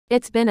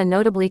It's been a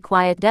notably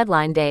quiet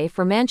deadline day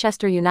for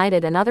Manchester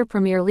United and other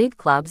Premier League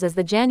clubs as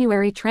the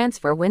January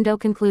transfer window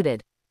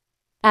concluded.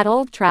 At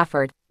Old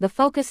Trafford, the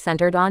focus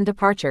centered on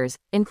departures,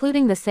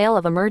 including the sale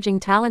of emerging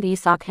talent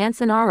Isak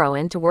Hansen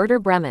Aroen to Werder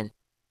Bremen.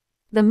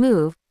 The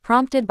move,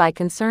 prompted by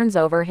concerns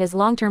over his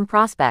long-term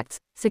prospects,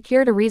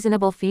 secured a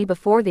reasonable fee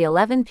before the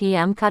 11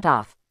 p.m.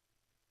 cutoff.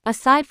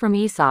 Aside from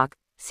Isak,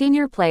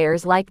 senior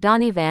players like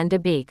Donny van de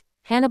Beek,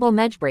 Hannibal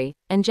Mejbri,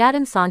 and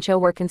Jadon Sancho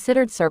were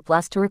considered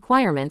surplus to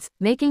requirements,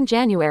 making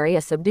January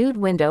a subdued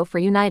window for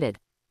United.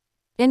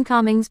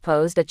 Incomings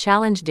posed a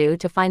challenge due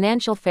to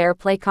financial fair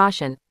play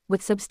caution,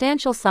 with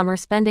substantial summer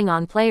spending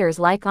on players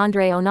like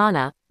Andre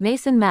Onana,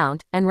 Mason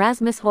Mount, and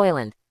Rasmus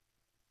Højlund.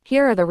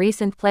 Here are the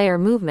recent player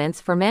movements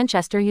for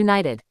Manchester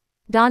United.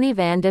 Donny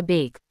van de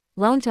Beek,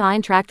 loaned to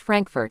Eintracht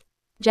Frankfurt.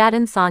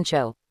 Jadon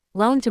Sancho,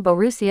 loaned to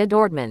Borussia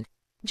Dortmund.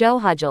 Joe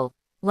Hudgel,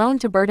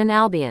 loaned to Burton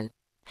Albion.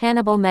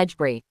 Hannibal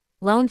Mejbri,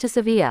 loaned to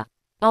Sevilla.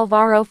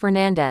 Alvaro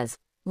Fernandez,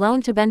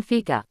 loaned to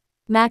Benfica.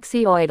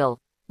 Maxi Oyedel,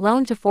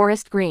 loaned to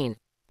Forest Green.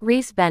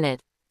 Reece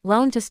Bennett,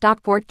 loaned to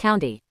Stockport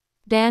County.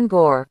 Dan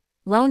Gore,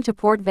 loaned to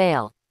Port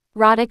Vale.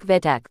 Radek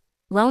Vitek,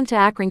 loaned to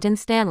Accrington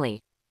Stanley.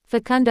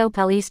 Facundo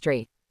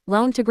Pellistri,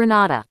 loaned to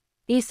Granada.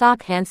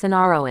 Isak Hansen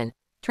Aroen,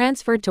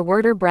 transferred to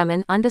Werder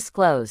Bremen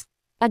undisclosed.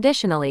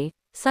 Additionally,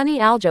 Sonny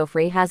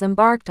Aljofree has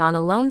embarked on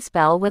a loan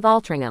spell with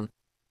Altrincham.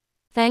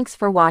 Thanks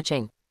for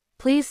watching.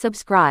 Please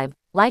subscribe,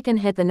 like and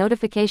hit the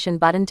notification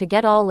button to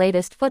get all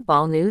latest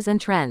football news and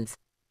trends.